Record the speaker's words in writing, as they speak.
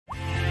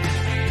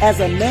As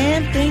a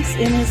man thinks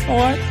in his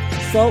heart,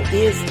 so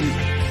is he.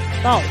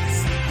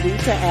 Thoughts lead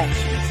to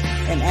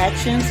actions, and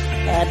actions,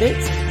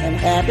 habits, and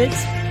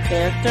habits,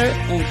 character,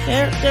 and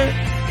character,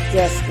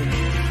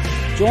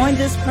 destiny. Join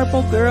this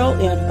purple girl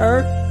in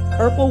her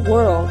purple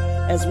world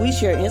as we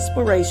share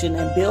inspiration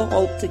and build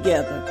hope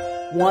together,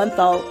 one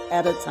thought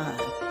at a time.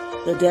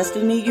 The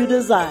destiny you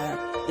desire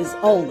is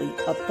only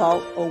a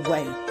thought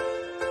away.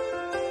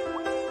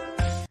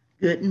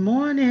 Good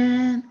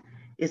morning.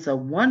 It's a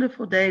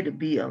wonderful day to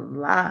be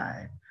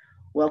alive.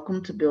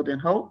 Welcome to Building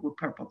Hope with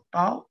Purple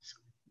Thoughts.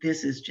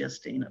 This is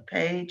Justina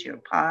Page, your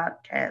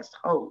podcast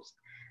host,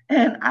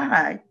 and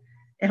I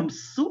am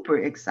super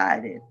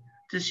excited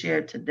to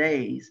share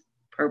today's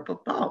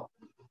Purple Thought.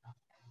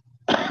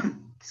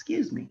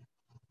 Excuse me.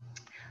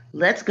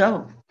 Let's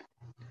go.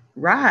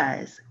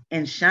 Rise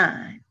and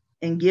shine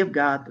and give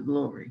God the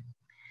glory.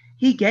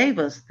 He gave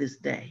us this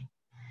day.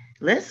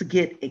 Let's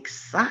get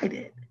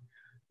excited.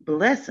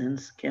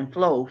 Blessings can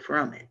flow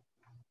from it.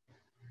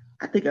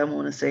 I think I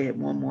want to say it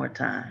one more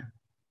time.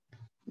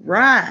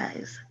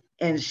 Rise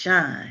and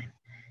shine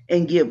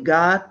and give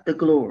God the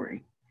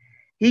glory.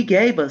 He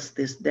gave us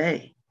this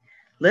day.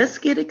 Let's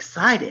get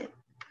excited.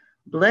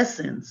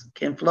 Blessings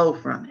can flow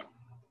from it.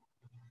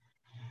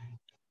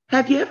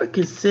 Have you ever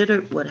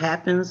considered what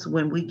happens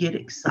when we get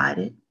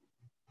excited?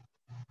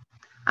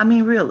 I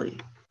mean, really,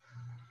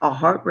 our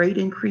heart rate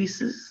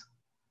increases,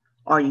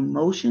 our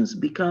emotions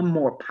become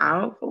more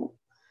powerful,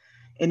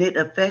 and it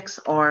affects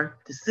our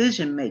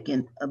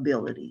decision-making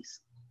abilities.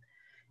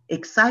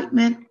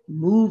 Excitement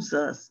moves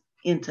us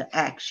into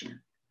action.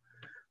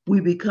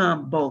 We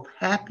become both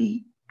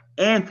happy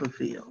and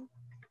fulfilled.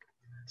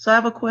 So I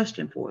have a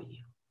question for you.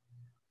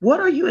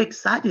 What are you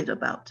excited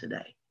about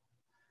today?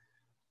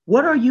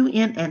 What are you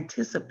in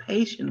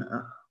anticipation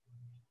of?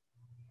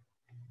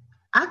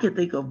 I can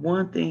think of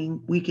one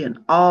thing we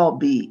can all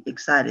be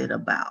excited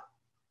about.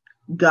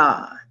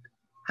 God.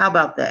 How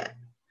about that?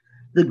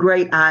 The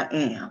great I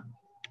am.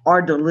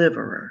 Our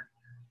deliverer,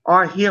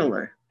 our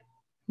healer.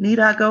 Need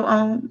I go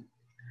on?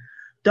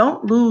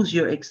 Don't lose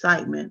your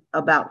excitement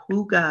about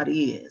who God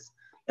is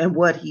and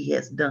what he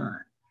has done.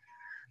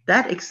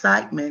 That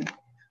excitement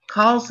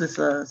causes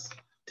us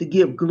to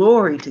give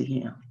glory to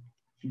him,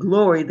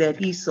 glory that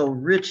he so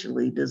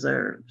richly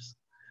deserves.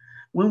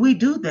 When we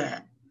do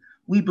that,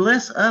 we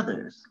bless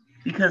others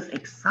because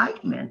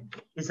excitement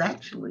is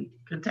actually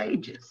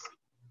contagious.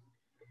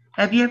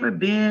 Have you ever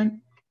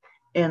been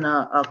in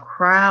a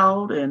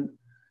crowd and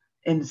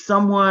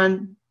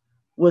someone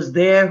was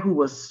there who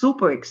was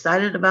super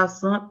excited about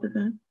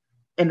something,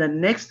 and the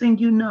next thing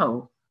you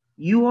know,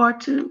 you are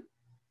too?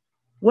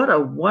 What a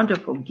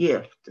wonderful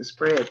gift to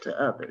spread to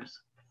others.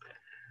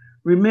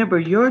 Remember,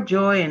 your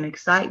joy and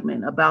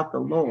excitement about the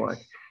Lord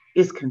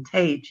is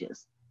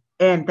contagious,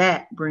 and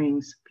that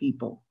brings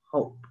people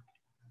hope.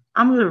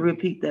 I'm going to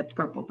repeat that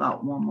purple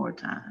thought one more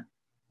time.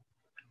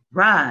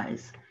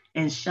 Rise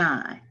and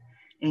shine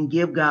and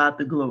give God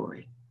the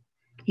glory.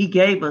 He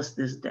gave us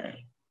this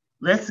day.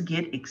 Let's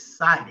get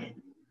excited.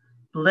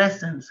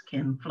 Blessings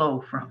can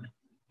flow from it.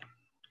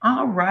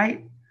 All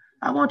right.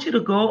 I want you to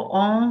go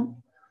on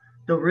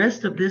the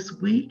rest of this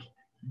week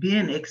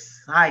being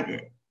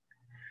excited.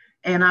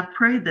 And I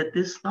pray that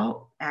this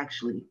thought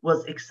actually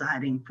was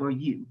exciting for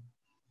you.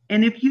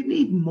 And if you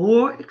need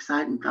more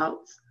exciting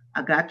thoughts,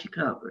 I got you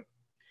covered.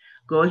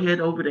 Go ahead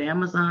over to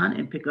Amazon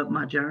and pick up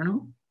my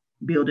journal,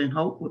 Building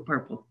Hope with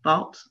Purple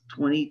Thoughts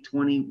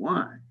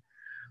 2021.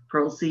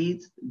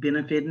 Proceeds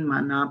benefiting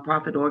my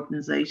nonprofit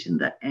organization,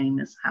 the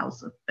Amos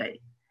House of Faith.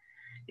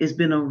 It's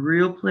been a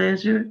real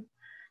pleasure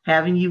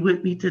having you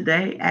with me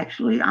today.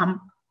 Actually,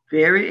 I'm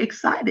very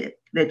excited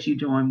that you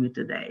joined me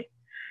today.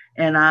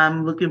 And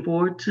I'm looking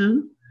forward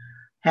to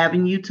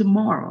having you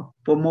tomorrow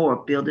for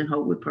more Building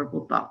Hope with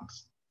Purple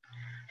Thoughts.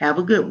 Have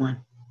a good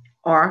one.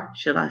 Or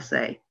should I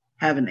say,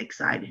 have an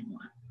exciting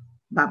one.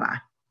 Bye-bye.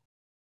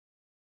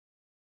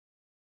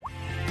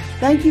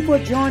 Thank you for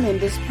joining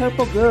this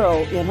purple girl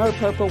in her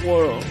purple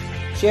world.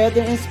 Share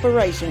the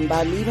inspiration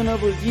by leaving a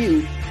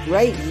review,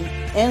 rating,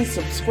 and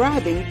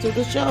subscribing to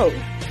the show.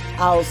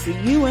 I'll see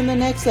you in the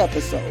next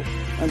episode.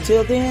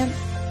 Until then,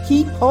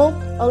 keep hope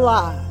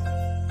alive.